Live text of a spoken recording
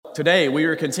Today we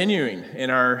are continuing in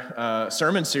our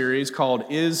sermon series called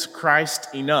Is Christ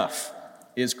Enough?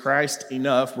 Is Christ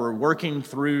Enough? We're working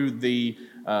through the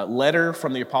letter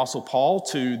from the Apostle Paul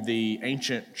to the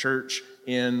ancient church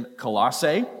in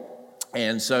Colossae.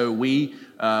 And so we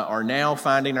are now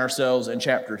finding ourselves in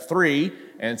chapter 3,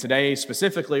 and today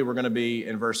specifically we're going to be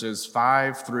in verses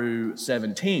 5 through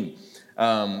 17.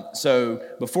 So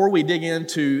before we dig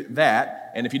into that,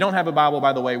 and if you don't have a Bible,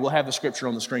 by the way, we'll have the scripture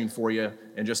on the screen for you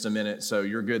in just a minute, so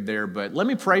you're good there. But let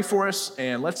me pray for us,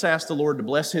 and let's ask the Lord to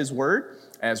bless His word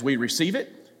as we receive it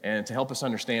and to help us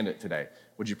understand it today.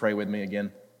 Would you pray with me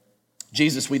again?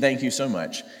 Jesus, we thank you so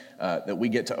much that we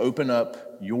get to open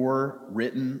up your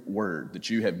written word that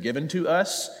you have given to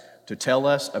us to tell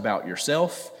us about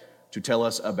yourself, to tell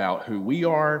us about who we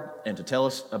are, and to tell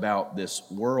us about this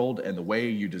world and the way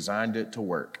you designed it to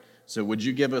work. So would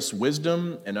you give us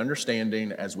wisdom and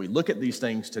understanding as we look at these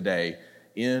things today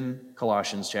in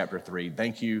Colossians chapter 3.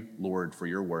 Thank you, Lord, for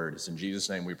your word. It's in Jesus'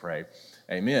 name we pray.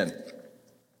 Amen.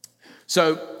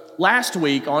 So last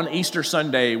week on Easter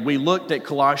Sunday, we looked at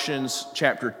Colossians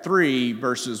chapter 3,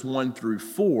 verses 1 through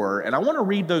 4. And I want to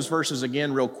read those verses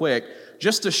again real quick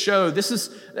just to show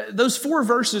those 4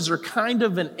 verses are kind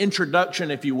of an introduction,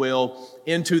 if you will,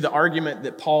 into the argument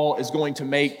that Paul is going to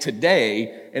make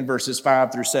today in verses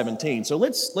 5 through 17. So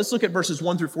let's look at verses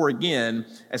 1 through 4 again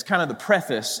as kind of the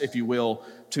preface, if you will,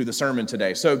 to the sermon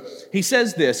today. So he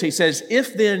says this, he says,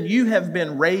 "If then you have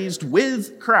been raised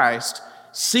with Christ,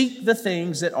 seek the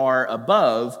things that are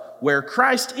above, where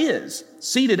Christ is,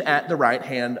 seated at the right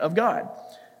hand of God.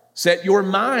 Set your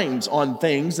minds on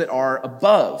things that are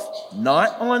above,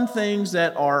 not on things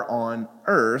that are on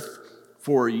earth,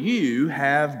 for you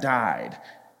have died,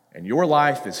 and your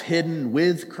life is hidden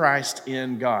with Christ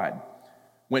in God.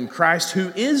 When Christ, who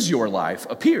is your life,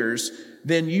 appears,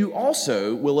 then you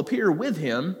also will appear with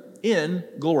him in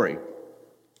glory."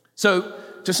 So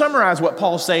to summarize what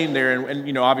Paul's saying there, and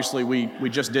you know, obviously we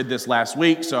just did this last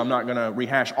week, so I'm not going to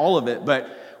rehash all of it, but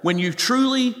when you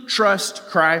truly trust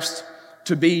Christ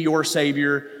to be your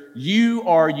Savior, you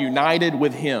are united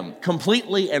with him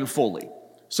completely and fully.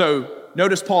 So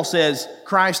notice Paul says,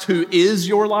 Christ who is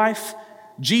your life,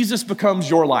 Jesus becomes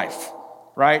your life,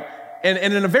 right? And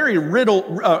in a very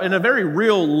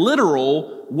real,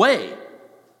 literal way.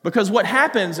 Because what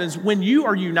happens is when you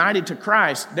are united to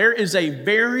Christ, there is a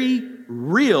very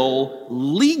real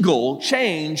legal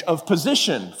change of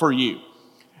position for you.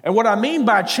 And what I mean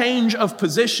by change of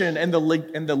position and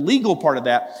the legal part of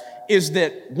that is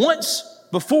that once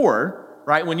before,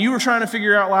 right, when you were trying to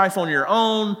figure out life on your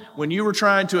own, when you were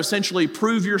trying to essentially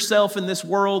prove yourself in this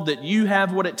world that you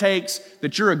have what it takes,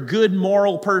 that you're a good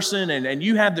moral person and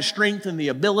you have the strength and the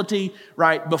ability,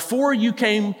 right, before you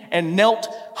came and knelt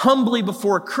humbly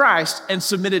before Christ and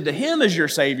submitted to him as your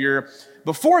Savior,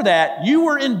 before that, you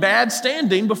were in bad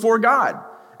standing before God.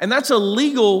 And that's a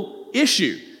legal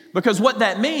issue. Because what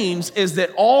that means is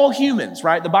that all humans,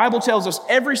 right, the Bible tells us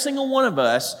every single one of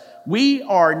us, we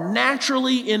are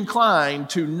naturally inclined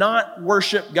to not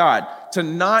worship God, to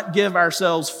not give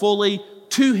ourselves fully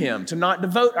to him, to not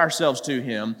devote ourselves to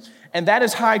him. And that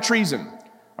is high treason.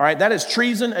 All right, that is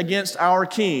treason against our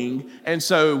King. And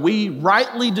so we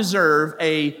rightly deserve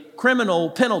a criminal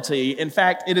penalty. In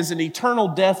fact, it is an eternal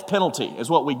death penalty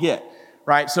is what we get,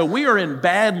 right? So we are in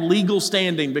bad legal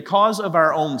standing because of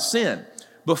our own sin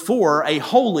before a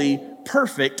holy,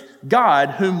 perfect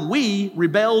God whom we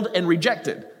rebelled and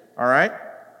rejected. All right?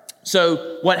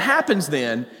 So what happens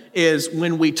then is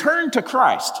when we turn to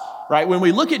Christ, right? When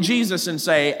we look at Jesus and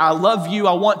say, I love you,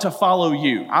 I want to follow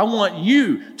you. I want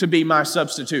you to be my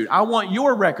substitute. I want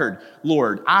your record,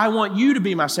 Lord. I want you to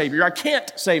be my Savior. I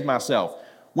can't save myself.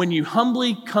 When you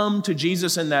humbly come to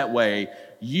Jesus in that way,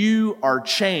 you are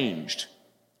changed.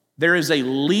 There is a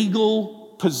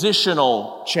legal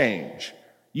positional change.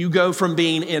 You go from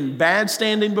being in bad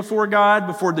standing before God,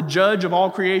 before the judge of all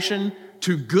creation,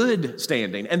 to good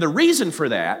standing. And the reason for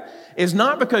that is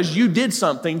not because you did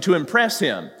something to impress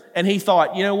him and he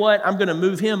thought, you know what, I'm going to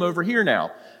move him over here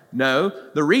now. No,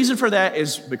 the reason for that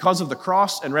is because of the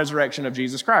cross and resurrection of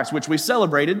Jesus Christ, which we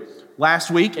celebrated last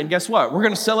week. And guess what? We're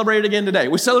going to celebrate it again today.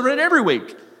 We celebrate it every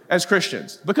week as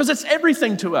Christians because it's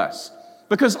everything to us.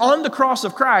 Because on the cross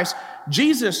of Christ,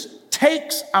 Jesus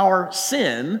takes our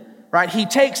sin, right? He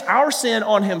takes our sin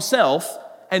on himself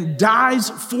and dies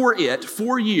for it,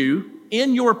 for you,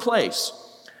 in your place.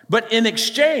 But in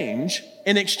exchange,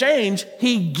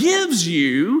 he gives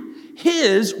you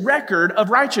his record of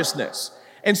righteousness.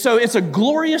 And so it's a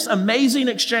glorious, amazing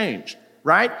exchange,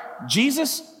 right?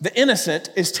 Jesus, the innocent,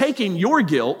 is taking your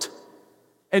guilt,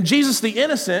 and Jesus, the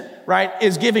innocent, right,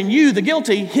 is giving you, the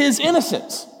guilty, his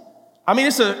innocence. I mean,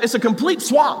 it's a complete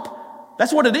swap.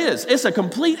 That's what it is. It's a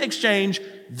complete exchange.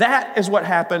 That is what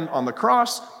happened on the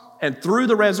cross. And through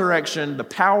the resurrection, the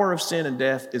power of sin and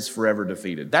death is forever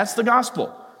defeated. That's the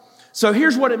gospel. So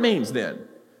here's what it means then.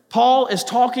 Paul is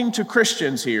talking to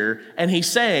Christians here, and he's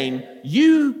saying,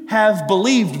 you have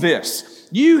believed this.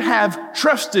 You have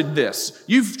trusted this.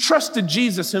 You've trusted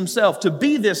Jesus himself to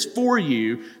be this for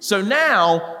you. So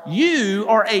now you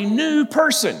are a new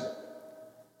person.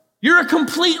 You're a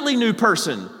completely new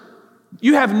person.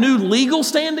 You have new legal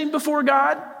standing before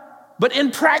God, but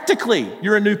practically,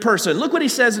 you're a new person. Look what he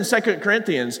says in 2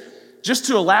 Corinthians. Just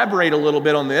to elaborate a little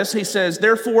bit on this, he says,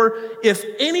 therefore, if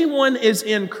anyone is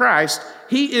in Christ,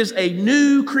 he is a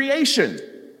new creation.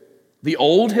 The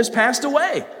old has passed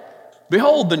away.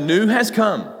 Behold, the new has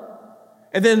come.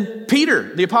 And then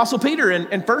Peter, the Apostle Peter,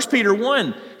 in 1 Peter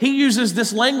 1, he uses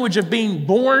this language of being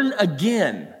born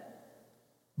again.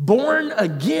 Born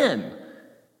again.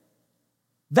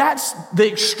 That's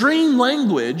the extreme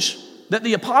language that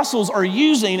the apostles are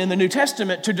using in the New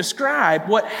Testament to describe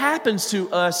what happens to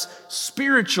us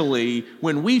spiritually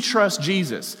when we trust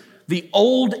Jesus. The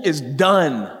old is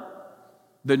done.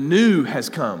 The new has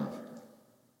come.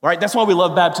 Right? That's why we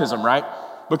love baptism, right?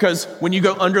 Because when you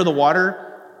go under the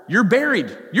water, you're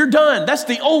buried. You're done. That's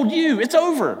the old you. It's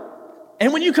over.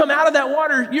 And when you come out of that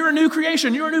water, you're a new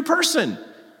creation. You're a new person.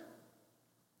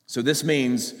 So this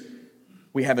means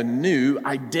we have a new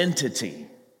identity.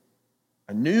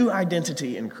 A new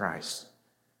identity in Christ.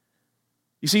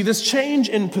 You see, this change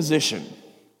in position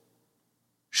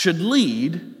should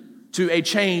lead to a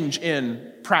change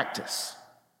in practice.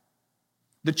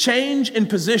 The change in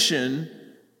position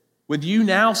with you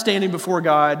now standing before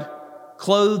God,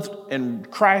 clothed in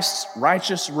Christ's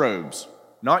righteous robes,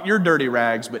 not your dirty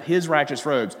rags, but his righteous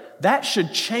robes, that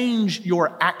should change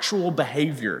your actual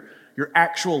behavior, your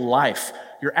actual life,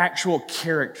 your actual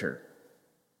character.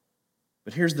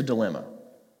 But here's the dilemma.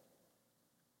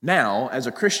 Now, as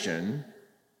a Christian,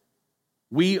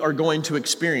 we are going to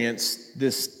experience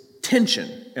this tension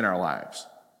in our lives.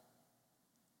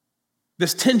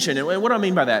 This tension, and what do I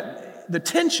mean by that? The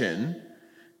tension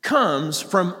comes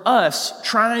from us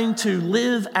trying to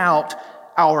live out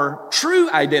our true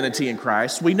identity in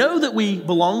Christ. We know that we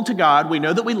belong to God. We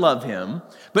know that we love him.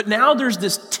 But now there's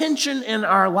this tension in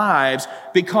our lives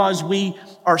because we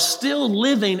are still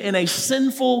living in a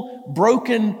sinful,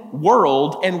 broken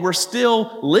world, and we're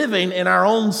still living in our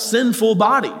own sinful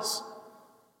bodies.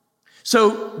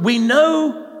 So we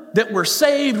know that we're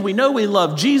saved. We know we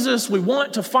love Jesus. We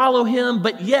want to follow him,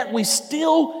 but yet we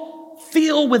still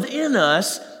feel within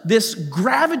us this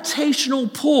gravitational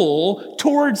pull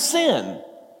towards sin.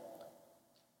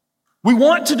 We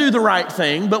want to do the right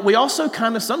thing, but we also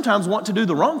kind of sometimes want to do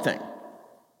the wrong thing.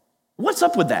 What's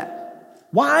up with that?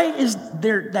 Why is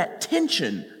there that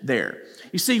tension there?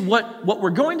 You see, what we're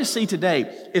going to see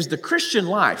today is the Christian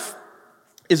life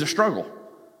is a struggle,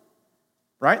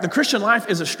 right? The Christian life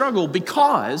is a struggle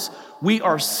because we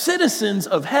are citizens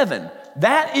of heaven.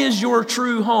 That is your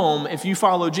true home if you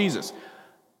follow Jesus.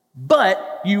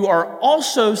 But you are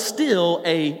also still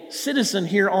a citizen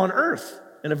here on earth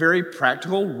in a very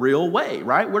practical, real way,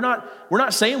 right? We're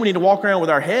not saying we need to walk around with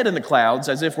our head in the clouds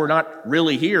as if we're not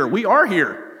really here. We are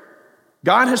here.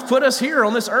 God has put us here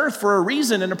on this earth for a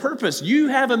reason and a purpose. You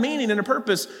have a meaning and a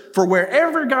purpose for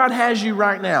wherever God has you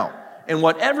right now, in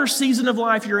whatever season of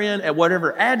life you're in, at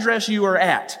whatever address you are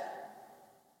at.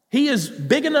 He is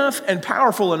big enough and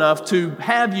powerful enough to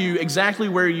have you exactly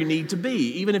where you need to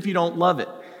be, even if you don't love it.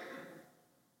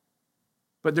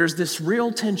 But there's this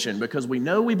real tension because we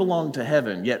know we belong to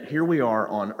heaven, yet here we are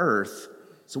on earth.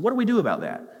 So what do we do about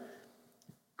that?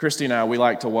 Christy and I, we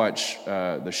like to watch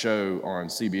the show on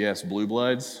CBS, Blue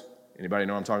Bloods. Anybody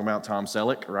know what I'm talking about? Tom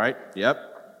Selleck, right? Yep.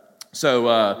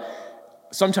 So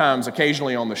sometimes,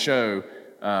 occasionally on the show,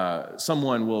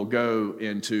 someone will go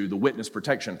into the witness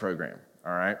protection program,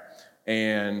 all right?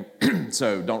 And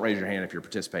so don't raise your hand if you're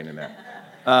participating in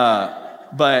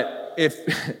that. But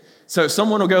so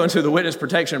someone will go into the witness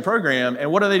protection program,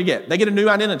 and what do they get? They get a new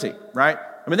identity, right?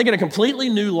 I mean, they get a completely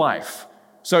new life.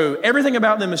 So everything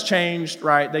about them has changed,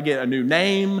 right? They get a new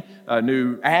name, a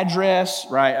new address,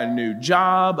 right? A new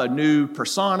job, a new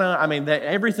persona. I mean,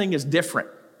 everything is different,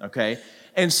 okay?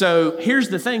 And so here's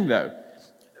the thing, though.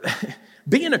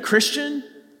 Being a Christian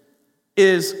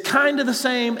is kind of the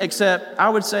same, except I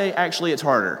would say actually it's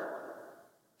harder.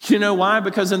 You know why?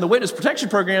 Because in the witness protection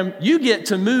program, you get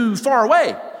to move far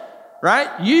away,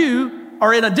 right? You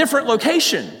are in a different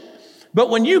location. But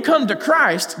when you come to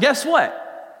Christ, guess what?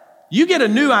 You get a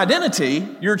new identity.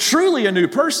 You're truly a new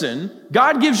person.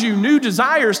 God gives you new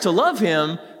desires to love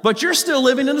him, but you're still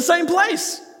living in the same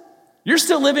place. You're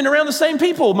still living around the same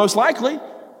people, most likely.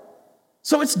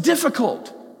 So it's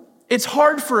difficult. It's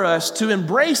hard for us to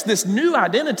embrace this new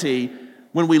identity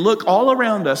when we look all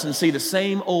around us and see the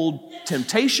same old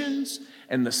temptations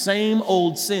and the same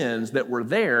old sins that were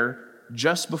there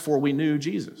just before we knew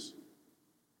Jesus.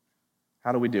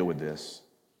 How do we deal with this?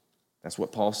 That's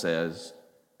what Paul says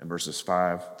in verses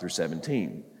 5 through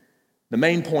 17. The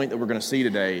main point that we're going to see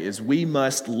today is we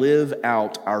must live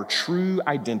out our true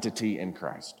identity in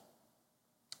Christ.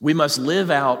 We must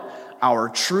live out our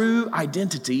true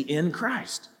identity in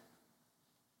Christ.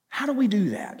 How do we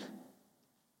do that?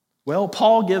 Well,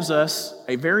 Paul gives us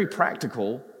a very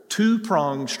practical,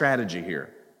 two-pronged strategy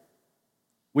here.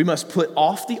 We must put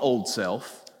off the old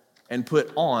self and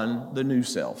put on the new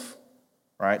self.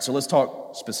 All right, so let's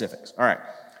talk specifics. All right,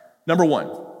 number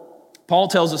one, Paul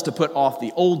tells us to put off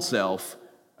the old self.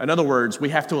 In other words, we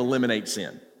have to eliminate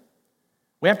sin.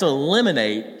 We have to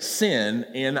eliminate sin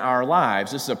in our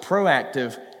lives. This is a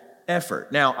proactive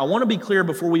effort. Now, I want to be clear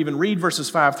before we even read verses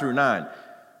 5 through 9.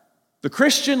 The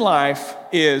Christian life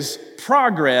is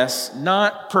progress,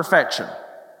 not perfection,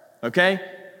 okay?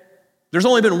 There's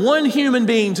only been one human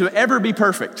being to ever be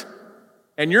perfect,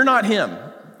 and you're not him,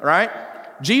 all right?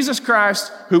 Jesus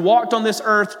Christ, who walked on this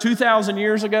earth 2,000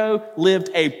 years ago, lived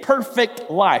a perfect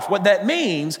life. What that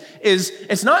means is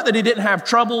it's not that he didn't have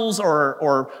troubles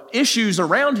or issues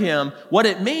around him. What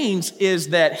it means is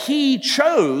that he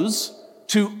chose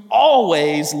to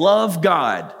always love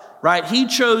God, right? He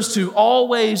chose to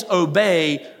always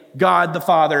obey God the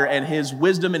Father and his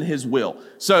wisdom and his will.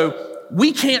 So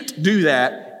we can't do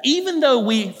that. Even though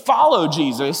we follow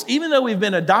Jesus, even though we've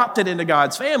been adopted into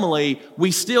God's family,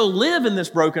 we still live in this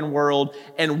broken world,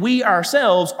 and we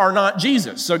ourselves are not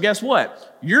Jesus. So guess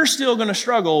what? You're still going to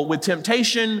struggle with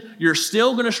temptation. You're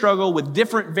still going to struggle with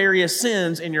different various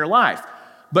sins in your life.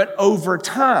 But over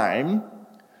time,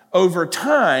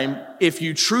 if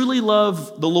you truly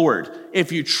love the Lord,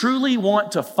 if you truly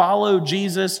want to follow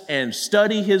Jesus and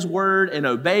study his word and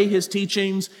obey his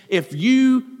teachings, if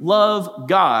you love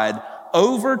God,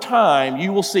 over time,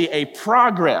 you will see a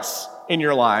progress in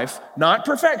your life, not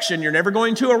perfection. You're never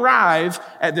going to arrive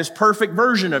at this perfect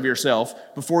version of yourself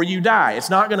before you die. It's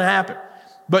not going to happen.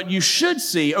 But you should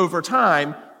see over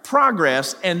time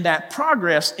progress, and that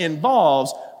progress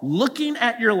involves looking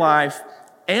at your life,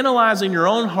 analyzing your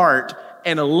own heart,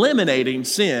 and eliminating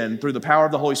sin through the power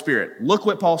of the Holy Spirit. Look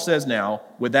what Paul says now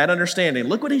with that understanding.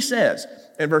 Look what he says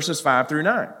in verses 5 through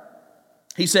 9.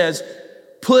 He says,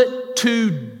 "Put to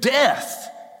death,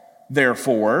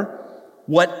 therefore,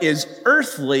 what is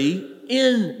earthly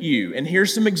in you." And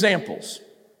here's some examples: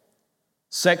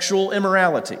 sexual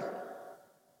immorality,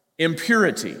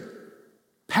 impurity,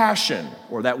 passion,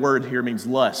 or that word here means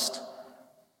lust,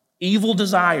 evil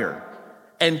desire,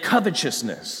 and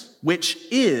covetousness, which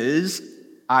is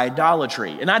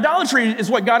idolatry. And idolatry is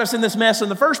what got us in this mess in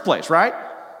the first place, right?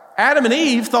 Adam and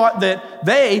Eve thought that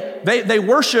they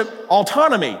worship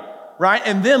autonomy, right?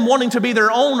 And them wanting to be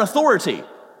their own authority.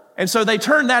 And so they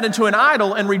turned that into an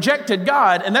idol and rejected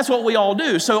God, and that's what we all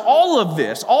do. So all of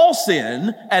this, all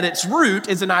sin at its root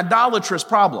is an idolatrous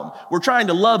problem. We're trying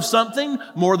to love something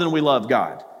more than we love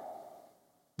God.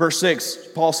 Verse 6,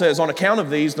 Paul says, "On account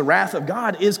of these, the wrath of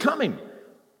God is coming.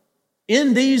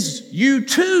 In these you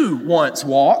too once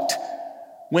walked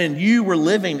when you were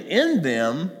living in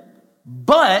them,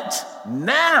 but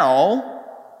now..."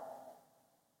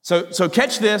 So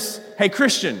catch this. Hey,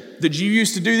 Christian, did you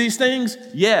used to do these things?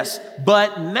 Yes.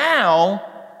 But now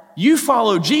you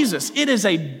follow Jesus. It is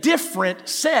a different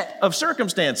set of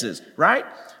circumstances, right?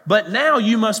 But now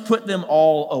you must put them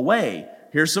all away.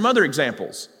 Here's some other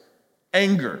examples: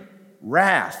 anger,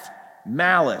 wrath,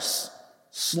 malice,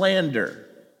 slander,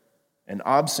 and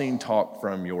obscene talk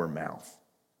from your mouth.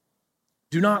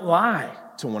 Do not lie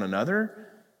to one another,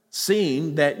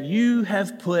 seeing that you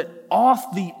have put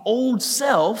off the old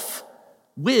self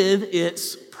with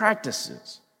its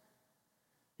practices.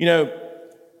 You know,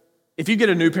 if you get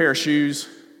a new pair of shoes,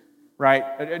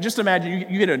 right? Just imagine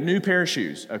you get a new pair of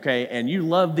shoes, okay? And you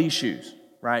love these shoes,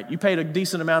 right? You paid a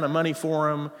decent amount of money for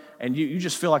them, and you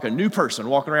just feel like a new person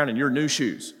walking around in your new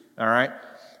shoes, all right?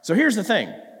 So here's the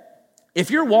thing.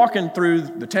 If you're walking through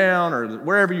the town or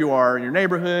wherever you are in your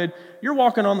neighborhood, you're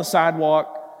walking on the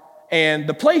sidewalk, and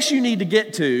the place you need to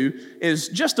get to is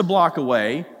just a block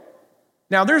away.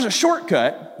 Now, there's a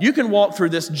shortcut. You can walk through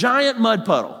this giant mud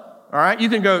puddle, all right? You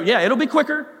can go, yeah, it'll be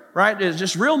quicker, right? It's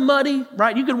just real muddy,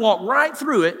 right? You can walk right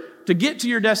through it to get to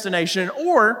your destination,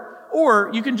 or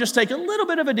you can just take a little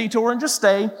bit of a detour and just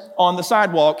stay on the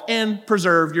sidewalk and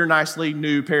preserve your nicely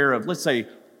new pair of, let's say,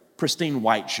 pristine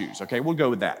white shoes, okay? We'll go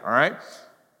with that, all right?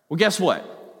 Well, guess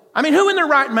what? I mean, who in their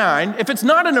right mind, if it's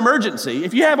not an emergency,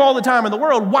 if you have all the time in the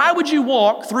world, why would you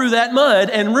walk through that mud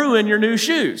and ruin your new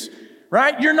shoes,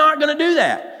 right? You're not going to do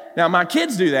that. Now, my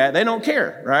kids do that. They don't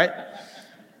care, right?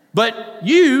 But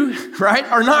you, right,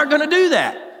 are not going to do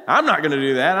that. I'm not going to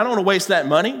do that. I don't want to waste that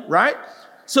money, right?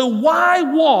 So why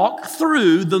walk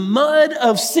through the mud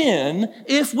of sin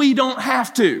if we don't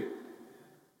have to?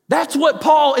 That's what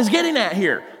Paul is getting at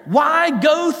here. Why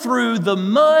go through the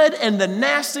mud and the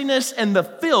nastiness and the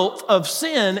filth of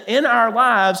sin in our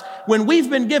lives when we've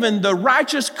been given the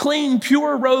righteous, clean,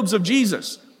 pure robes of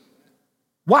Jesus?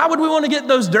 Why would we want to get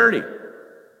those dirty?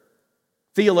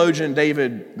 Theologian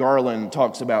David Garland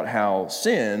talks about how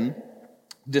sin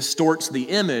distorts the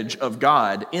image of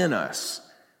God in us.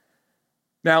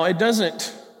 Now, it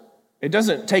doesn't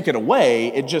take it away,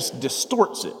 it just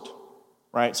distorts it.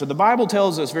 Right? So the Bible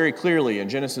tells us very clearly in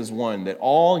Genesis 1 that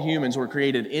all humans were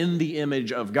created in the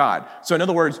image of God. So in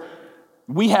other words,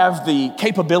 we have the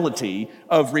capability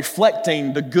of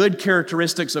reflecting the good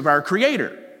characteristics of our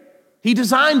Creator. He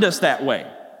designed us that way,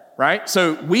 right?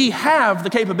 So we have the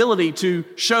capability to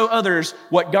show others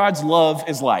what God's love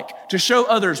is like, to show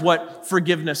others what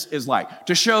forgiveness is like,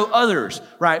 to show others,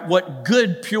 right, what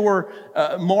good, pure,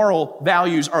 moral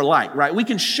values are like, right? We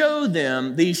can show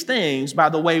them these things by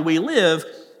the way we live,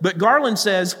 but Garland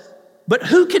says, but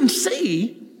who can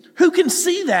see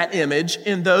that image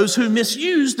in those who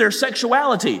misuse their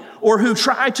sexuality or who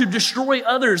try to destroy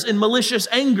others in malicious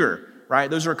anger, right?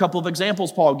 Those are a couple of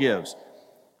examples Paul gives.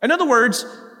 In other words,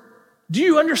 do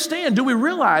you understand, do we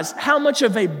realize how much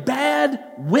of a bad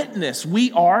witness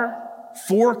we are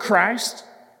for Christ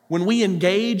when we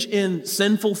engage in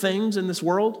sinful things in this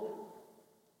world?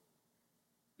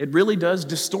 It really does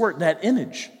distort that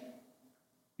image.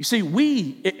 You see,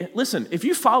 listen, if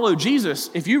you follow Jesus,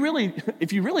 if you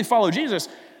really follow Jesus,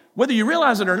 whether you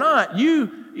realize it or not,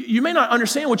 you may not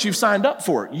understand what you've signed up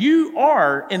for. You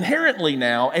are inherently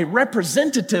now a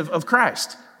representative of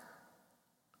Christ.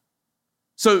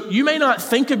 So you may not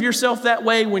think of yourself that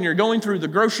way when you're going through the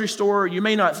grocery store. You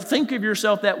may not think of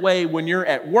yourself that way when you're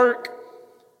at work.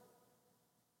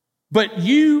 But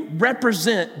you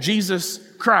represent Jesus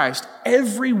Christ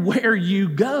everywhere you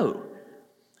go.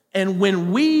 And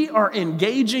when we are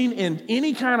engaging in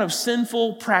any kind of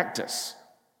sinful practice,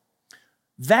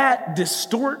 that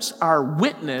distorts our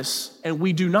witness and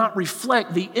we do not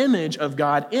reflect the image of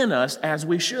God in us as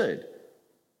we should.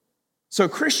 So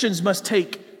Christians must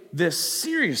take this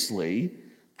seriously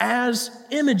as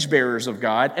image bearers of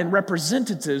God and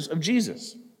representatives of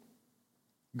Jesus.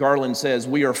 Garland says,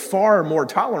 we are far more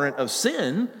tolerant of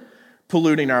sin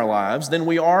polluting our lives than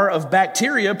we are of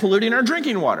bacteria polluting our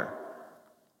drinking water.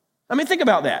 I mean, think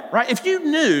about that, right? If you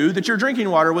knew that your drinking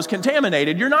water was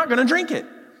contaminated, you're not going to drink it.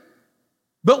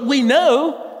 But we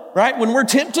know, right, when we're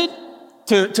tempted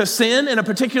to sin in a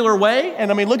particular way,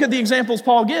 and I mean, look at the examples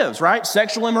Paul gives, right?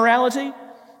 Sexual immorality,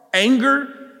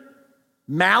 anger,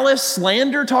 malice,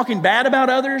 slander, talking bad about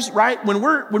others, right? When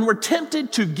we're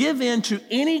tempted to give in to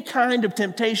any kind of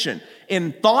temptation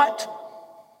in thought,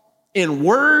 in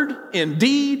word, in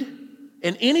deed,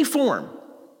 in any form,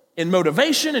 in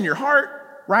motivation, in your heart,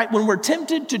 right? When we're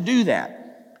tempted to do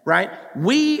that, right?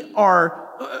 We are,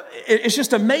 it's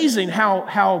just amazing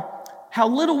how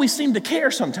little we seem to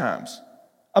care sometimes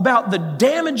about the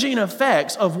damaging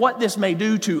effects of what this may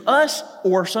do to us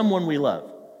or someone we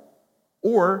love,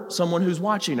 or someone who's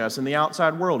watching us in the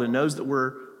outside world and knows that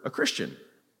we're a Christian.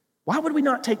 Why would we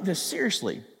not take this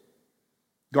seriously?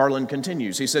 Garland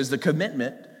continues. He says, the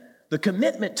commitment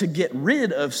to get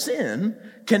rid of sin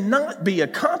cannot be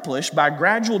accomplished by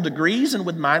gradual degrees and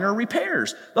with minor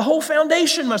repairs. The whole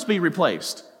foundation must be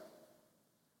replaced.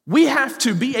 We have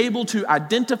to be able to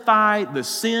identify the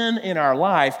sin in our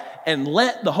life and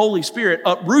let the Holy Spirit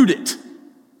uproot it.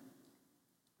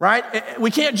 Right?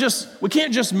 We can't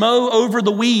just mow over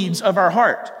the weeds of our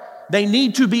heart. They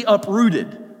need to be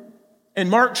uprooted. In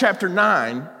Mark chapter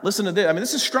 9, listen to this. I mean,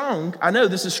 this is strong. I know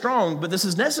this is strong, but this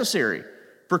is necessary.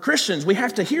 For Christians, we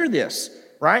have to hear this,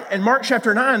 right? In Mark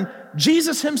chapter 9,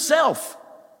 Jesus himself,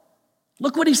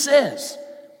 look what he says.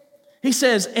 He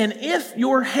says, and if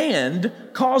your hand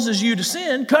causes you to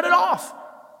sin, cut it off.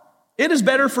 It is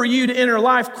better for you to enter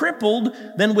life crippled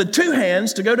than with two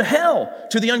hands to go to hell,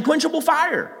 to the unquenchable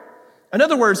fire. In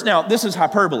other words, now this is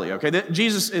hyperbole, okay?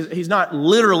 He's not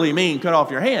literally mean cut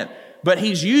off your hand, but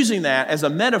he's using that as a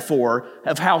metaphor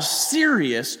of how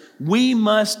serious we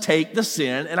must take the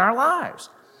sin in our lives.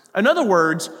 In other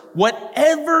words,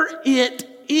 whatever it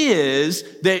is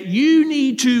that you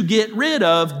need to get rid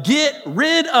of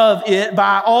it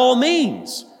by all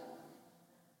means.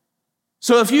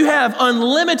 So if you have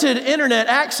unlimited internet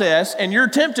access and you're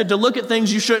tempted to look at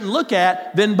things you shouldn't look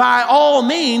at, then by all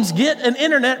means get an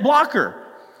internet blocker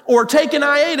or take an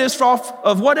hiatus off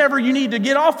of whatever you need to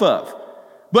get off of.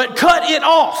 But cut it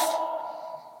off.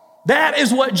 That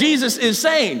is what Jesus is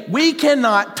saying. We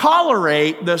cannot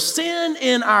tolerate the sin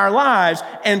in our lives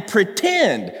and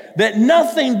pretend that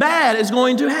nothing bad is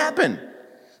going to happen.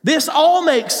 This all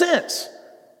makes sense.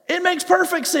 It makes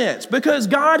perfect sense because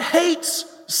God hates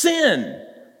sin.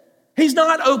 He's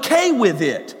not okay with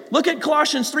it. Look at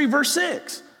Colossians 3 verse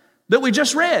 6 that we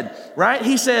just read, right?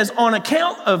 He says, on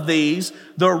account of these,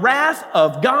 the wrath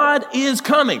of God is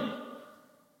coming.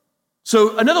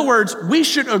 So in other words, we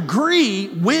should agree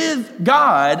with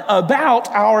God about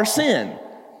our sin.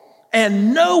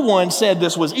 And no one said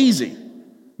this was easy.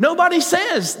 Nobody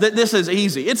says that this is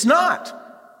easy. It's not.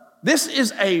 This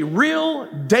is a real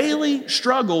daily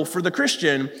struggle for the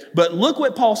Christian, but look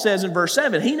what Paul says in verse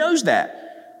 7. He knows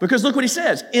that because look what he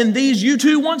says. In these you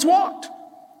too once walked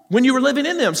when you were living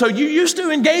in them. So you used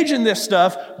to engage in this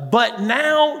stuff, but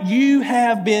now you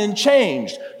have been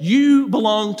changed. You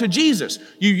belong to Jesus.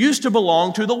 You used to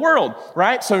belong to the world,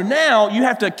 right? So now you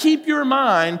have to keep your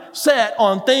mind set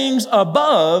on things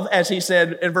above, as he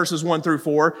said in verses 1 through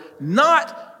 4,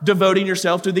 not devoting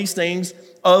yourself to these things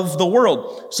of the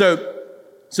world. So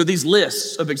these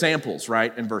lists of examples,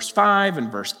 right, in verse 5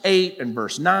 and verse 8 and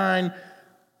verse 9,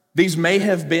 these may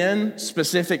have been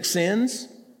specific sins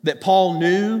that Paul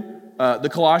knew the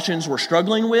Colossians were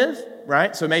struggling with,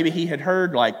 right? So maybe he had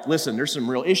heard, like, listen, there's some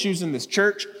real issues in this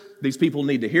church. These people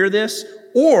need to hear this.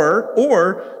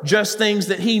 Or just things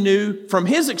that he knew from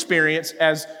his experience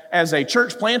as a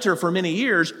church planter for many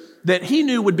years that he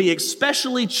knew would be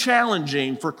especially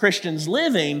challenging for Christians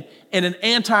living in an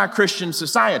anti-Christian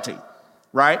society,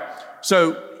 right?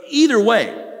 So either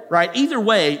way, right? Either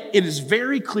way, it is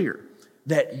very clear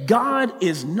that God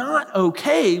is not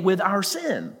okay with our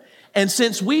sin. And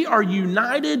since we are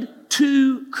united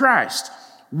to Christ,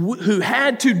 who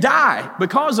had to die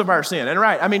because of our sin. And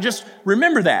right, I mean, just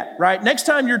remember that, right? Next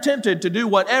time you're tempted to do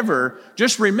whatever,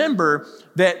 just remember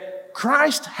that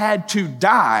Christ had to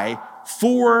die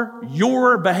for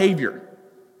your behavior.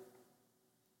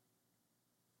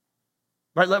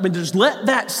 Right? Let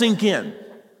that sink in.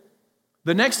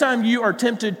 The next time you are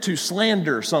tempted to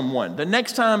slander someone, the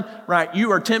next time, right,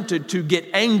 you are tempted to get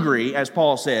angry, as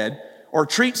Paul said, or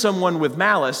treat someone with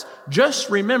malice, just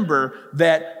remember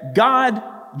that God,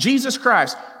 Jesus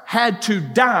Christ, had to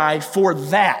die for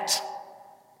that.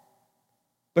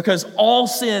 Because all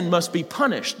sin must be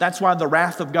punished. That's why the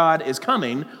wrath of God is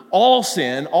coming. All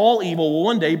sin, all evil will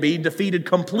one day be defeated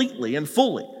completely and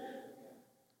fully.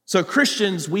 So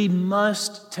Christians, we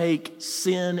must take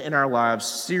sin in our lives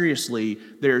seriously.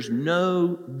 There's no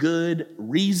good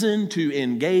reason to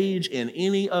engage in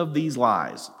any of these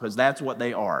lies, because that's what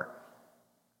they are.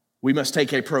 We must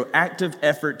take a proactive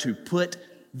effort to put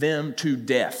them to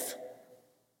death.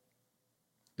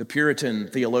 The Puritan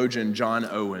theologian John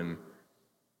Owen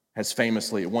has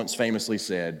once famously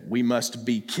said, "We must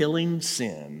be killing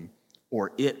sin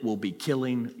or it will be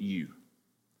killing you."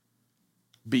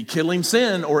 Be killing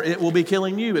sin or it will be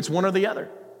killing you. It's one or the other.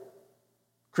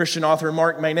 Christian author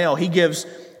Mark Meynell, he gives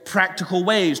practical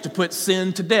ways to put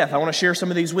sin to death. I want to share some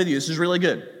of these with you. This is really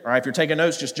good. All right, if you're taking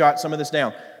notes, just jot some of this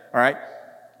down. All right.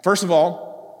 First of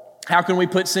all, how can we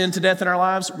put sin to death in our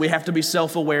lives? We have to be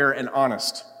self-aware and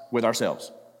honest with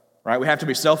ourselves. Right? We have to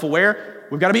be self-aware.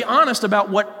 We've got to be honest about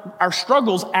what our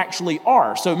struggles actually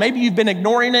are. So maybe you've been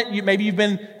ignoring it. Maybe you've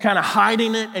been kind of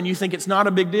hiding it and you think it's not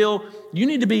a big deal. You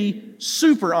need to be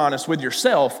super honest with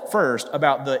yourself first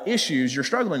about the issues you're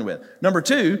struggling with. Number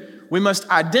two, we must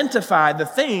identify the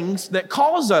things that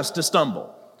cause us to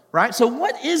stumble. Right? So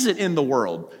what is it in the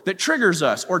world that triggers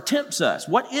us or tempts us?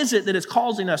 What is it that is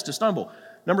causing us to stumble?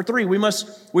 Number three,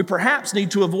 we perhaps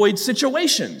need to avoid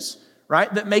situations,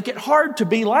 right, that make it hard to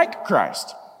be like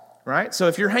Christ, right? So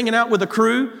if you're hanging out with a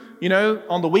crew,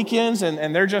 on the weekends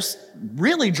and they're just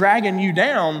really dragging you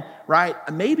down, right,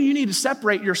 maybe you need to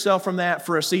separate yourself from that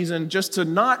for a season just to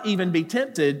not even be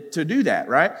tempted to do that,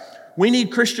 right? We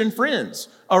need Christian friends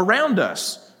around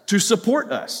us to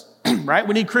support us, right?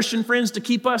 We need Christian friends to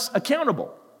keep us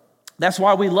accountable. That's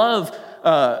why we love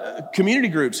community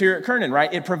groups here at Kernan,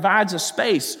 right? It provides a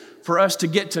space for us to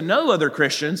get to know other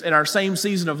Christians in our same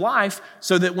season of life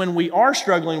so that when we are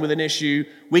struggling with an issue,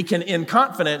 we can in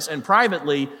confidence and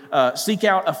privately seek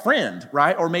out a friend,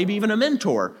 right? Or maybe even a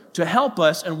mentor to help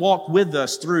us and walk with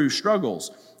us through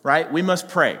struggles, right? We must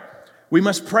pray. We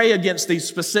must pray against these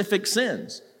specific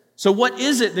sins. So what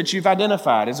is it that you've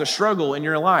identified as a struggle in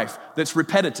your life that's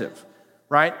repetitive?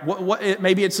 right?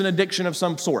 Maybe it's an addiction of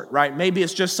some sort, right? Maybe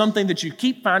it's just something that you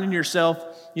keep finding yourself,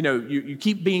 you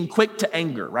keep being quick to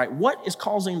anger, right? What is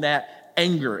causing that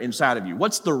anger inside of you?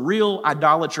 What's the real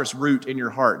idolatrous root in your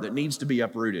heart that needs to be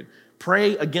uprooted?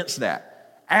 Pray against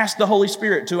that. Ask the Holy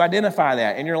Spirit to identify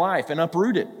that in your life and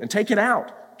uproot it and take it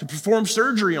out, to perform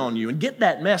surgery on you and get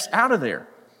that mess out of there,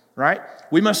 right?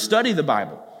 We must study the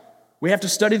Bible. We have to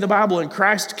study the Bible and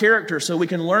Christ's character so we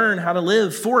can learn how to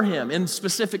live for Him in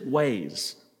specific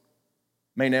ways.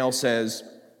 Meynell says,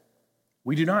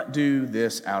 we do not do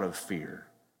this out of fear.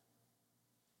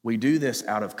 We do this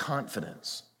out of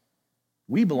confidence.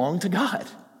 We belong to God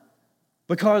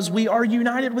because we are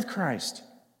united with Christ.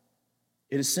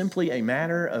 It is simply a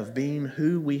matter of being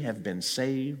who we have been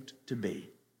saved to be.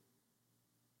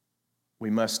 We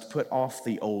must put off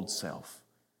the old self.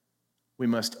 We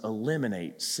must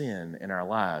eliminate sin in our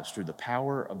lives through the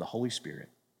power of the Holy Spirit.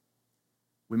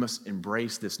 We must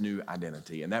embrace this new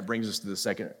identity. And that brings us to the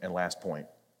second and last point.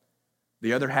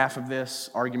 The other half of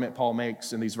this argument Paul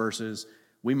makes in these verses,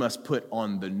 we must put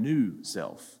on the new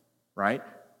self, right?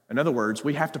 In other words,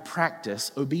 we have to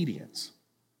practice obedience.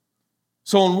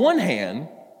 So on one hand,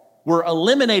 we're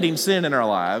eliminating sin in our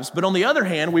lives, but on the other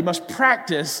hand, we must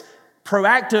practice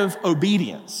proactive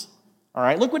obedience. All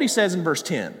right, look what he says in verse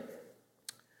 10.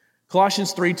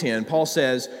 Colossians 3:10, Paul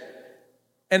says,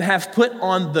 and have put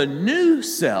on the new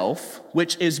self,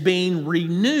 which is being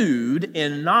renewed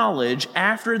in knowledge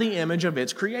after the image of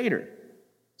its creator.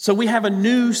 So we have a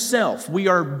new self. We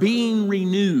are being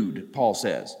renewed, Paul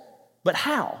says. But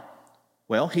how?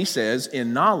 Well, he says,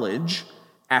 in knowledge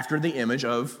after the image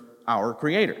of our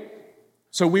creator.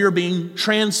 So we are being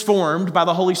transformed by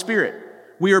the Holy Spirit.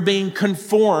 We are being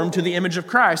conformed to the image of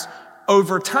Christ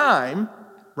over time,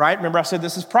 right? Remember I said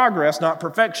this is progress, not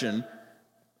perfection.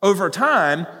 Over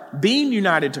time, being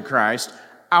united to Christ,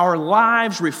 our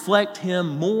lives reflect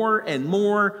Him more and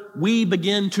more. We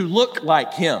begin to look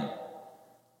like Him.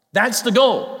 That's the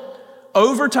goal.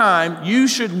 Over time, you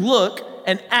should look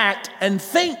and act and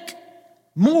think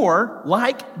more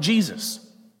like Jesus.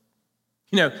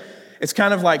 You know, it's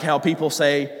kind of like how people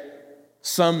say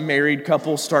some married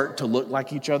couples start to look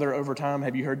like each other over time.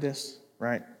 Have you heard this?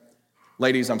 Right?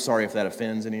 Ladies, I'm sorry if that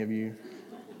offends any of you.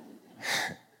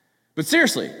 But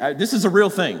seriously, this is a real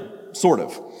thing, sort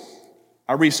of.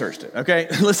 I researched it, okay?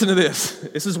 Listen to this.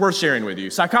 This is worth sharing with you.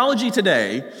 Psychology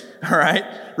Today, all right,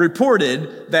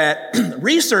 reported that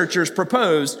researchers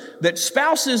proposed that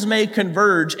spouses may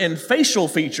converge in facial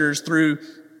features through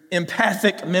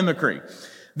empathic mimicry.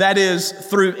 That is,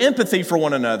 through empathy for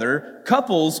one another,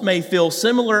 couples may feel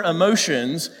similar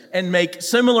emotions and make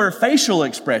similar facial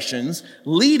expressions,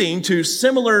 leading to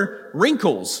similar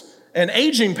wrinkles and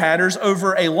aging patterns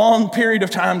over a long period of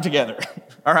time together.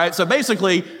 All right, so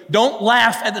basically, don't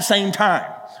laugh at the same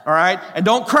time, all right? And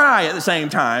don't cry at the same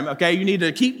time, okay? You need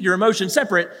to keep your emotions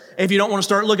separate if you don't want to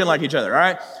start looking like each other, all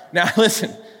right? Now,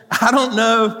 listen, I don't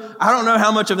know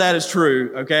how much of that is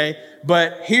true, okay?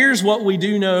 But here's what we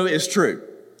do know is true.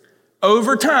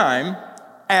 Over time,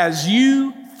 as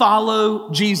you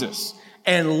follow Jesus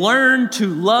and learn to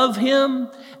love Him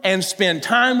and spend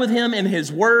time with Him in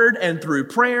His Word and through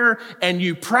prayer, and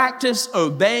you practice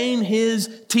obeying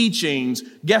His teachings,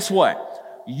 guess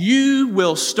what? You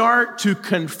will start to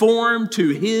conform to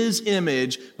His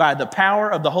image by the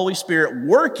power of the Holy Spirit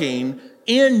working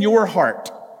in your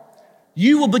heart.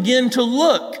 You will begin to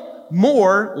look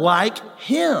more like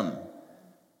Him.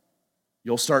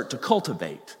 You'll start to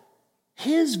cultivate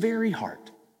His very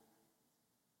heart.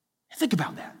 Think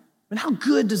about that. And how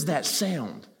good does that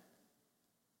sound?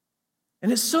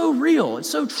 And it's so real, it's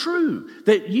so true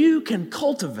that you can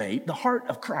cultivate the heart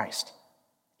of Christ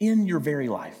in your very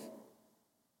life.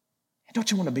 Don't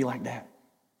you want to be like that?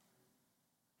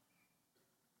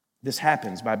 This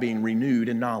happens by being renewed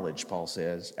in knowledge, Paul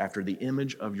says, after the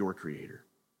image of your Creator.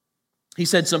 He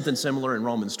said something similar in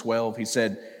Romans 12. He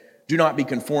said, do not be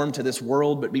conformed to this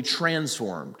world, but be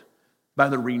transformed by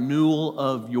the renewal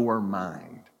of your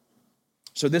mind.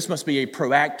 So this must be a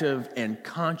proactive and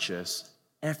conscious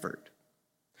effort.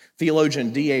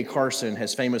 Theologian D.A. Carson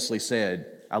has famously said,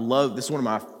 this is one of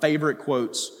my favorite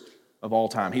quotes of all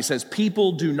time. He says,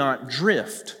 people do not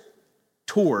drift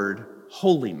toward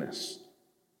holiness.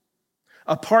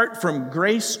 Apart from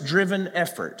grace-driven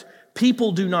effort,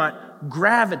 people do not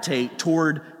gravitate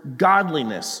toward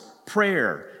godliness,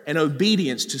 prayer, and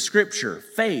obedience to Scripture,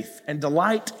 faith, and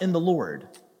delight in the Lord.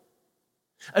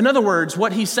 In other words,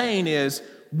 what he's saying is,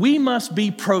 we must be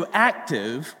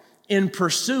proactive in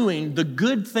pursuing the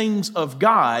good things of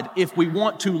God if we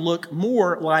want to look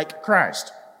more like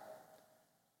Christ.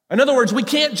 In other words, we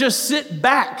can't just sit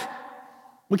back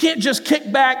We can't just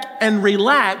kick back and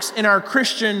relax in our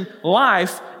Christian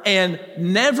life and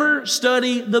never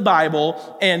study the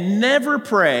Bible and never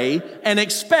pray and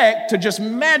expect to just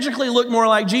magically look more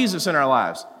like Jesus in our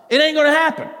lives. It ain't going to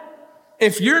happen.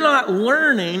 If you're not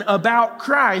learning about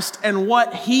Christ and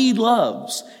what He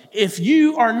loves, if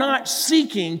you are not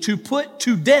seeking to put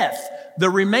to death the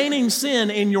remaining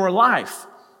sin in your life,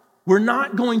 we're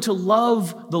not going to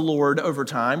love the Lord over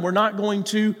time. We're not going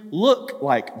to look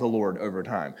like the Lord over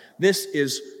time. This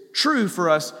is true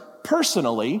for us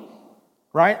personally,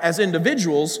 right, as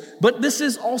individuals, but this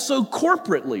is also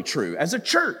corporately true as a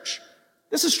church.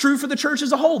 This is true for the church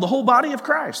as a whole, the whole body of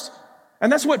Christ.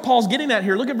 And that's what Paul's getting at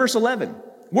here. Look at verse 11.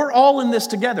 We're all in this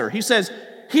together. He says,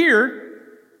 here,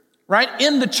 right,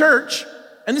 in the church,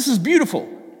 and this is beautiful,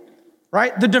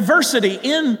 right? The diversity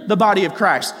in the body of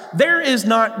Christ. There is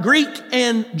not Greek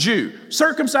and Jew,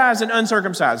 circumcised and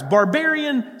uncircumcised,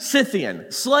 barbarian, Scythian,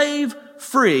 slave,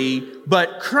 free,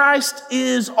 but Christ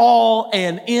is all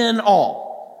and in all.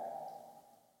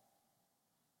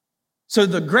 So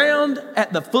the ground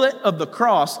at the foot of the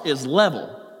cross is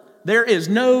level. There is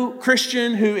no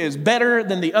Christian who is better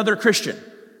than the other Christian.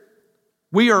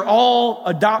 We are all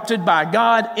adopted by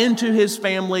God into His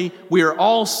family. We are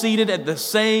all seated at the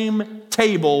same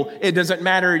table. It doesn't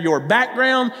matter your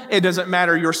background. It doesn't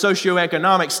matter your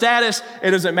socioeconomic status.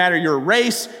 It doesn't matter your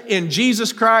race. In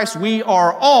Jesus Christ, we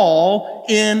are all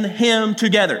in Him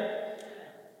together.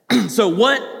 So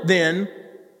what then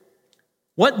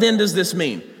does this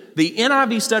mean? The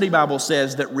NIV Study Bible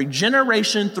says that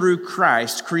regeneration through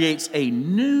Christ creates a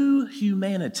new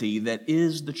humanity that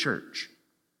is the church.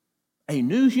 A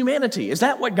new humanity. Is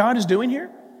that what God is doing here?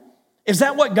 Is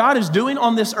that what God is doing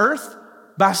on this earth?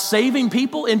 By saving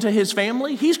people into His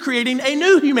family? He's creating a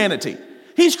new humanity.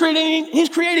 He's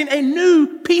creating a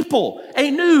new people, a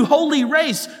new holy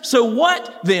race. So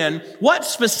what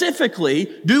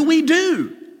specifically do we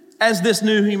do as this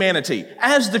new humanity,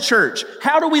 as the church?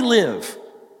 How do we live?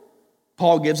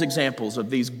 Paul gives examples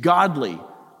of these godly,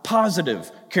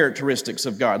 positive characteristics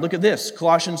of God. Look at this,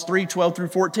 Colossians 3:12 through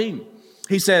 14.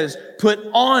 He says, put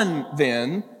on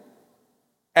then,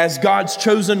 as God's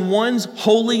chosen ones,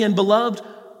 holy and beloved,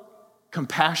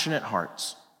 compassionate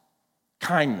hearts,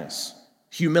 kindness,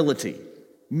 humility,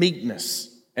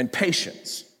 meekness, and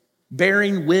patience,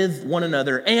 bearing with one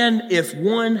another, and if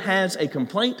one has a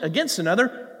complaint against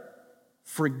another,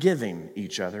 forgiving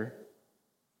each other,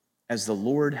 as the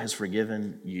Lord has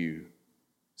forgiven you,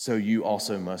 so you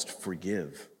also must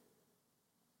forgive.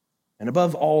 And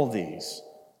above all these,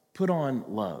 put on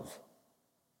love,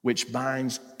 which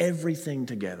binds everything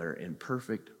together in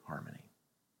perfect harmony.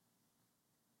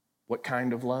 What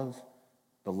kind of love?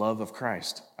 The love of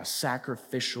Christ, a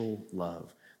sacrificial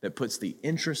love that puts the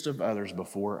interest of others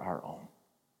before our own.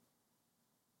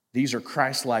 These are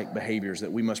Christ-like behaviors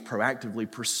that we must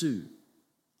proactively pursue.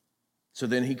 So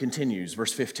then he continues,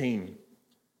 verse 15.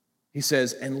 He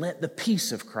says, and let the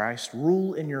peace of Christ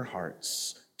rule in your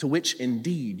hearts, to which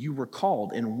indeed you were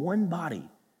called in one body,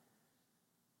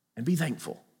 and be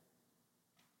thankful.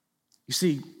 You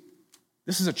see,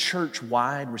 this is a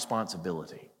church-wide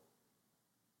responsibility.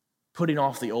 Putting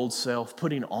off the old self,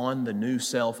 putting on the new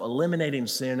self, eliminating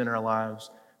sin in our lives,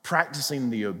 practicing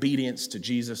the obedience to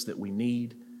Jesus that we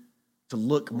need to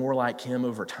look more like Him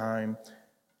over time.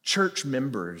 Church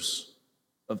members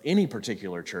of any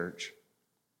particular church,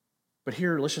 but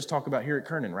here, let's just talk about here at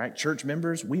Kernan, right? Church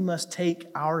members, we must take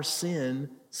our sin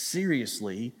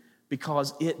seriously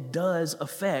because it does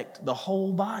affect the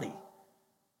whole body.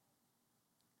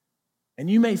 And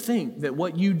you may think that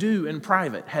what you do in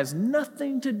private has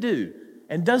nothing to do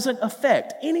and doesn't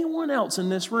affect anyone else in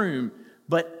this room,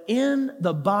 but in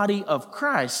the body of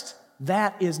Christ,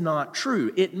 that is not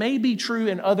true. It may be true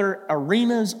in other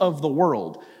arenas of the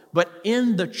world, but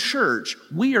in the church,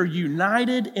 we are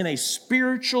united in a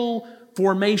spiritual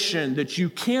formation that you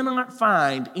cannot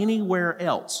find anywhere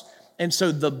else. And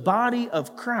so the body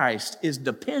of Christ is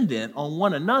dependent on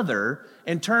one another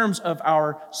in terms of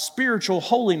our spiritual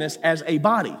holiness as a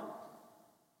body.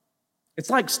 It's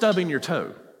like stubbing your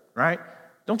toe, right?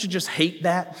 Don't you just hate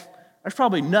that? There's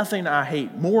probably nothing I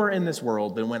hate more in this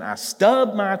world than when I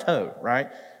stub my toe, right?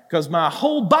 Because my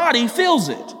whole body feels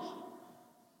it.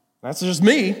 That's just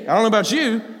me. I don't know about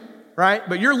you, right?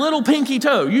 But your little pinky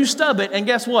toe, you stub it, and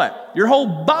guess what? Your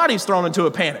whole body's thrown into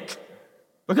a panic.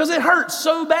 Because it hurts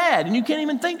so bad and you can't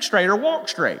even think straight or walk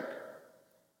straight.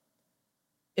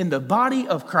 In the body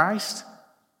of Christ,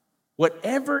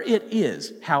 whatever it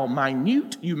is, how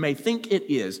minute you may think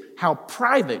it is, how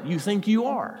private you think you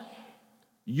are,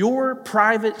 Your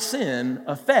private sin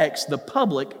affects the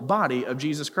public body of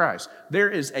Jesus Christ. There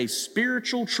is a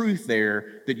spiritual truth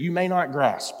there that you may not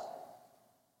grasp.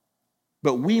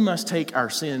 But we must take our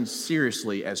sin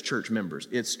seriously as church members.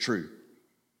 It's true.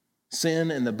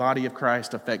 Sin in the body of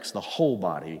Christ affects the whole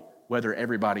body, whether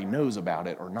everybody knows about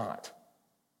it or not.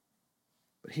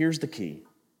 But here's the key.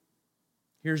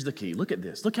 Here's the key. Look at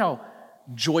this. Look how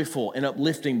joyful and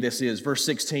uplifting this is. Verse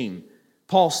 16.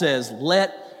 Paul says,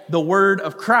 let the word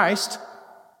of Christ,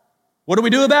 what do we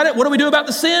do about it? What do we do about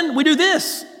the sin? We do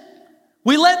this.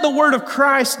 We let the word of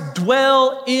Christ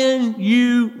dwell in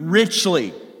you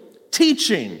richly,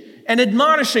 teaching and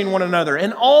admonishing one another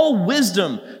in all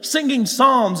wisdom, singing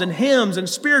psalms and hymns and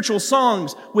spiritual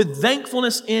songs with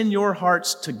thankfulness in your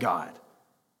hearts to God.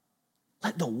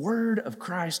 Let the word of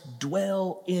Christ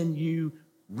dwell in you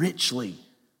richly.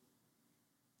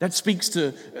 That speaks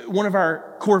to one of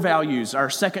our core values,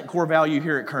 our second core value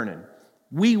here at Kernan.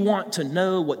 We want to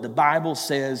know what the Bible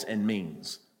says and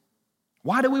means.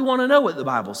 Why do we want to know what the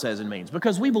Bible says and means?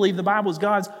 Because we believe the Bible is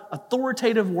God's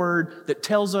authoritative word that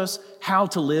tells us how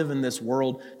to live in this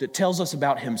world, that tells us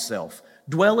about himself.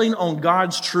 Dwelling on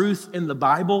God's truth in the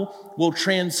Bible will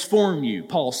transform you,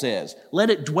 Paul says.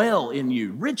 Let it dwell in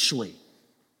you richly.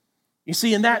 You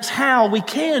see, and that's how we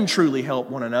can truly help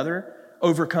one another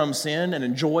overcome sin and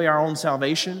enjoy our own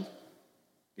salvation.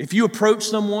 If you approach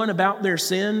someone about their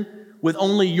sin with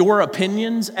only your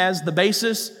opinions as the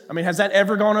basis, has that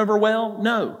ever gone over well?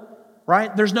 No,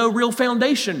 right? There's no real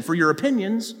foundation for your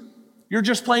opinions. You're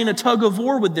just playing a tug of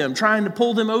war with them, trying to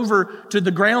pull them over to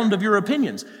the ground of your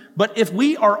opinions. But if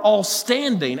we are all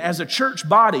standing as a church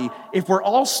body, if we're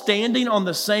all standing on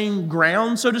the same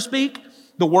ground, so to speak,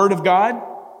 the Word of God,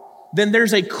 then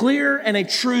there's a clear and a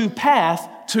true path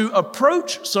to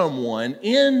approach someone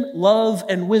in love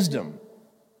and wisdom.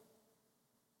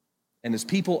 And as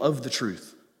people of the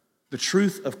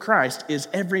truth of Christ is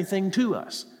everything to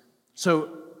us.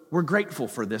 So we're grateful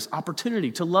for this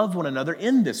opportunity to love one another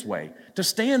in this way, to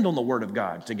stand on the Word of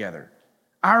God together.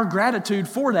 Our gratitude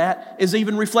for that is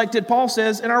even reflected, Paul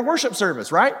says, in our worship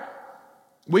service, right?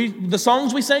 The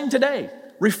songs we sang today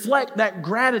reflect that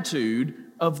gratitude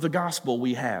of the gospel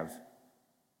we have.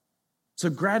 So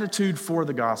gratitude for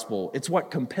the gospel, it's what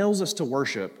compels us to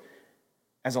worship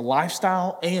as a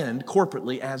lifestyle and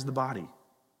corporately as the body.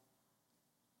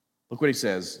 Look what he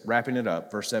says, wrapping it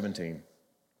up, verse 17.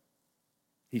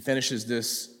 He finishes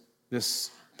this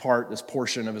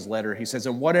portion of his letter. He says,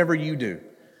 and whatever you do,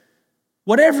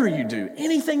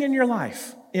 anything in your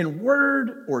life, in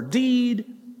word or deed,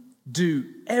 do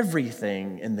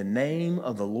everything in the name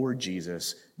of the Lord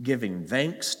Jesus, giving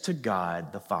thanks to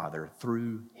God the Father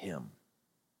through him.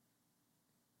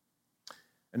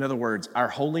 In other words, our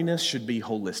holiness should be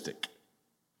holistic,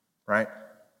 right?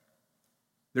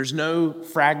 There's no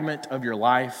fragment of your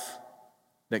life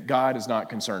that God is not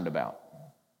concerned about.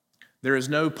 There is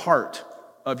no part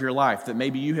of your life that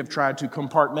maybe you have tried to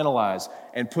compartmentalize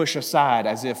and push aside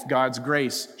as if God's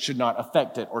grace should not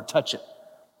affect it or touch it,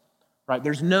 right?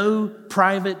 There's no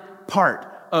private part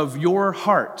of your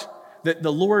heart that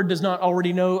the Lord does not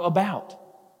already know about.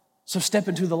 So step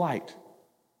into the light.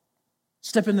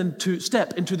 Step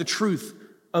into the truth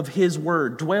of his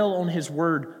word. Dwell on his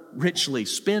word richly.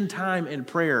 Spend time in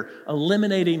prayer,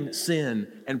 eliminating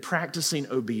sin and practicing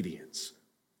obedience.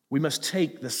 We must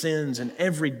take the sins in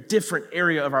every different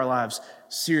area of our lives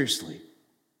seriously.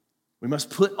 We must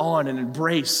put on and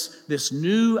embrace this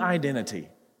new identity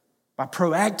by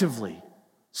proactively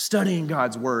studying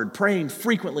God's word, praying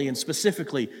frequently and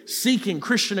specifically, seeking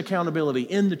Christian accountability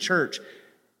in the church.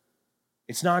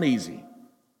 It's not easy,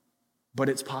 but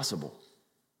it's possible.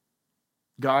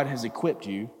 God has equipped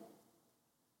you.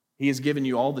 He has given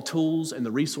you all the tools and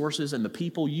the resources and the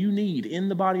people you need in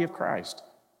the body of Christ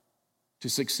to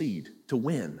succeed, to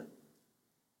win.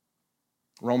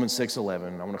 Romans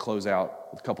 6:11, I want to close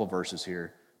out with a couple of verses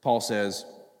here. Paul says,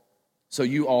 so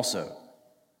you also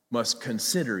must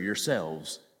consider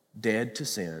yourselves dead to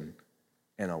sin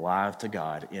and alive to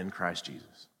God in Christ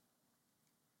Jesus.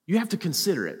 You have to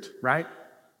consider it, right?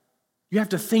 You have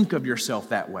to think of yourself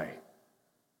that way.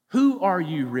 Who are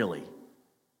you really?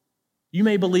 You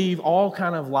may believe all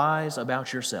kind of lies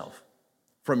about yourself,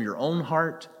 from your own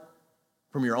heart,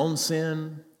 from your own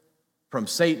sin, from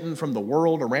Satan, from the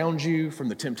world around you, from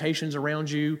the temptations around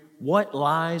you. What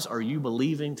lies are you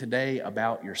believing today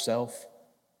about yourself?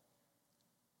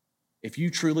 If you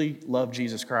truly love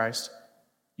Jesus Christ,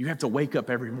 you have to wake up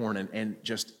every morning and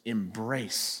just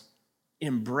embrace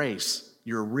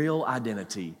your real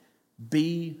identity.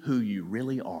 Be who you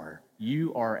really are.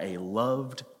 You are a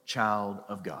loved child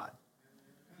of God.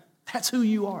 That's who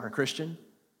you are, Christian.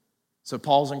 So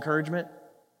Paul's encouragement,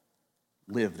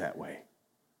 live that way.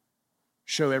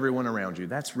 Show everyone around you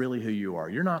that's really who you are.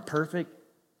 You're not perfect,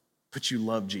 but you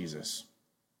love Jesus.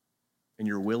 And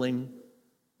you're willing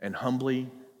and humbly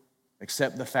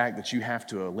accept the fact that you have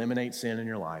to eliminate sin in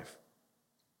your life,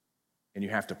 and you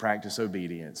have to practice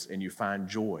obedience, and you find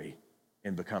joy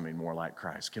in becoming more like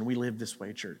Christ. Can we live this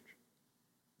way, church?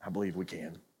 I believe we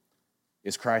can.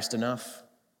 Is Christ enough?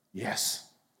 Yes.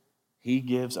 He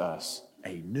gives us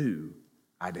a new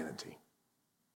identity.